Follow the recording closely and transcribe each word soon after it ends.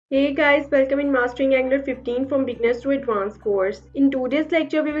Hey guys, welcome in Mastering Angular 15 from Beginners to Advanced course. In today's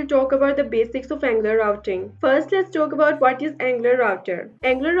lecture, we will talk about the basics of Angular routing. First, let's talk about what is Angular Router.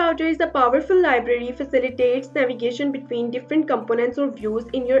 Angular Router is a powerful library facilitates navigation between different components or views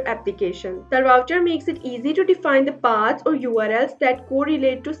in your application. The router makes it easy to define the paths or URLs that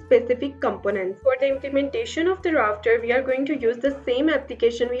correlate to specific components. For the implementation of the router, we are going to use the same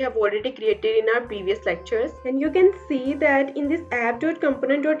application we have already created in our previous lectures. And you can see that in this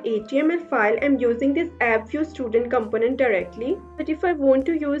app.component.html file, I'm using this app_view_student component directly. But if I want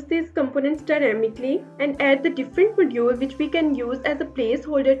to use these components dynamically and add the different module which we can use as a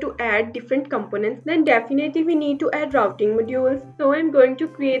placeholder to add different components, then definitely we need to add routing modules. So I'm going to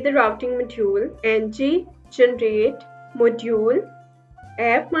create the routing module ng generate module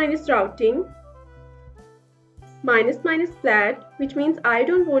app-routing --flat, which means I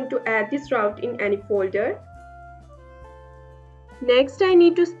don't want to add this route in any folder. Next, I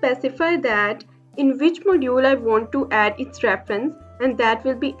need to specify that in which module I want to add its reference, and that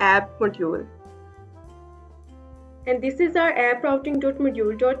will be app module. And this is our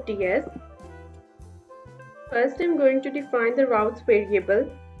app_routing.module.ts. First, I'm going to define the routes variable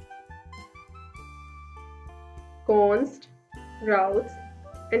const routes,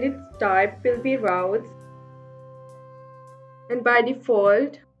 and its type will be routes, and by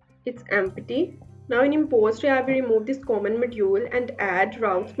default it's empty. Now in import I will remove this common module and add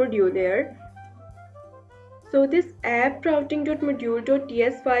routes module there. So this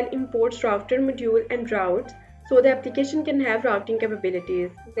app_routing.module.ts file imports router module and routes, so the application can have routing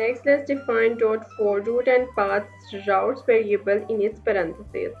capabilities. Next, let's define .forRoute and pass routes variable in its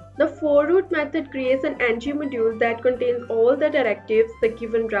parentheses. The forRoute method creates an ng module that contains all the directives, the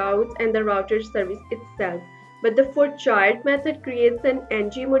given routes, and the router service itself. But the forChild method creates an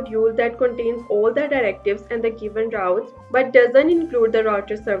ng module that contains all the directives and the given routes, but doesn't include the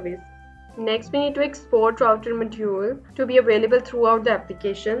router service. Next, we need to export router module to be available throughout the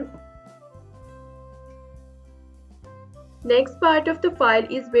application. Next part of the file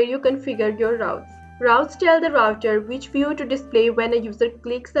is where you configure your routes. Routes tell the router which view to display when a user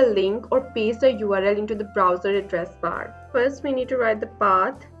clicks a link or pastes a URL into the browser address bar. First, we need to write the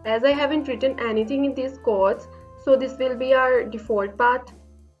path. As I haven't written anything in these codes, so this will be our default path.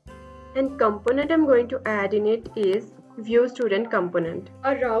 And component I'm going to add in it is viewStudent component.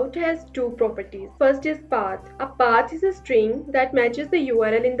 A route has two properties. First is path. A path is a string that matches the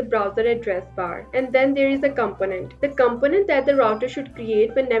URL in the browser address bar. And then there is a component. The component that the router should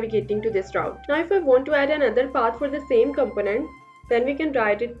create when navigating to this route. Now if I want to add another path for the same component, then we can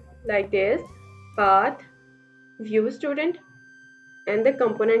write it like this: path viewStudent, and the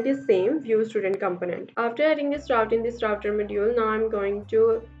component is same viewStudent component. After adding this route in this router module, now I'm going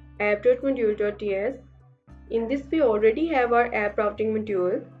to app.module.ts. In this we already have our app routing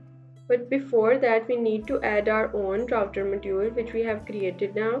module, but before that we need to add our own router module which we have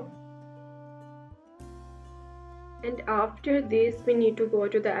created now. And after this we need to go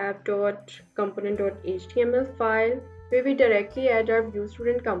to the app.component.html file where we directly add our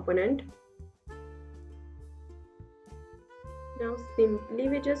viewStudent component. Now simply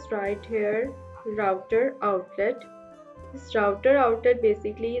we just write here router outlet. This router outlet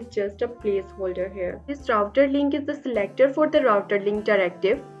basically is just a placeholder here. This router link is the selector for the router link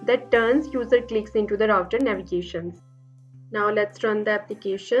directive that turns user clicks into the router navigations. Now let's run the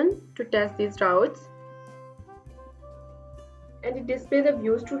application to test these routes. And it displays the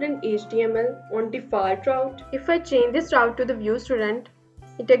viewStudent HTML on default route. If I change this route to the viewStudent,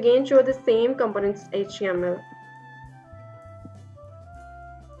 it again shows the same components HTML.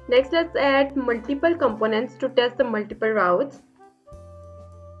 Next, let's add multiple components to test the multiple routes.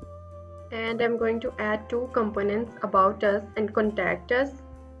 And I'm going to add two components, about us and contact us.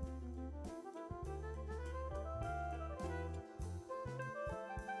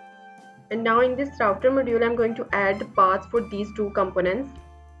 And now in this router module, I'm going to add the paths for these two components.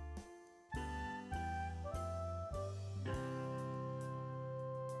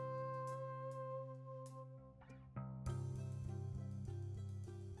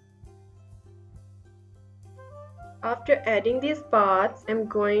 After adding these paths, I'm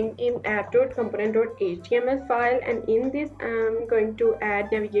going in app.component.html file, and in this I'm going to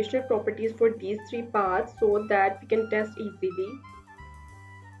add navigational properties for these three paths so that we can test easily.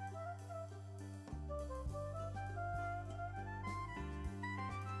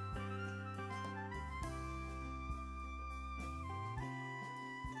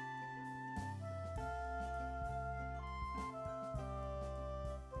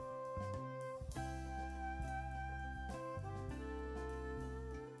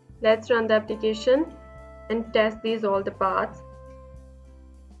 Let's run the application and test these all the paths.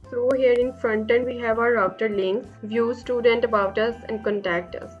 So here in front end we have our router links, view, student, about us and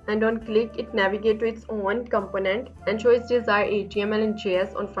contact us. And on click it navigate to its own component and show its desired HTML and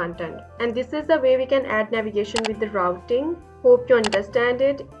JS on front end. And this is the way we can add navigation with the routing. Hope you understand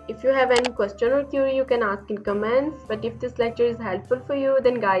it. If you have any question or query you can ask in comments. But if this lecture is helpful for you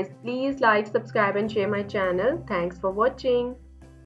then guys please like, subscribe and share my channel. Thanks for watching.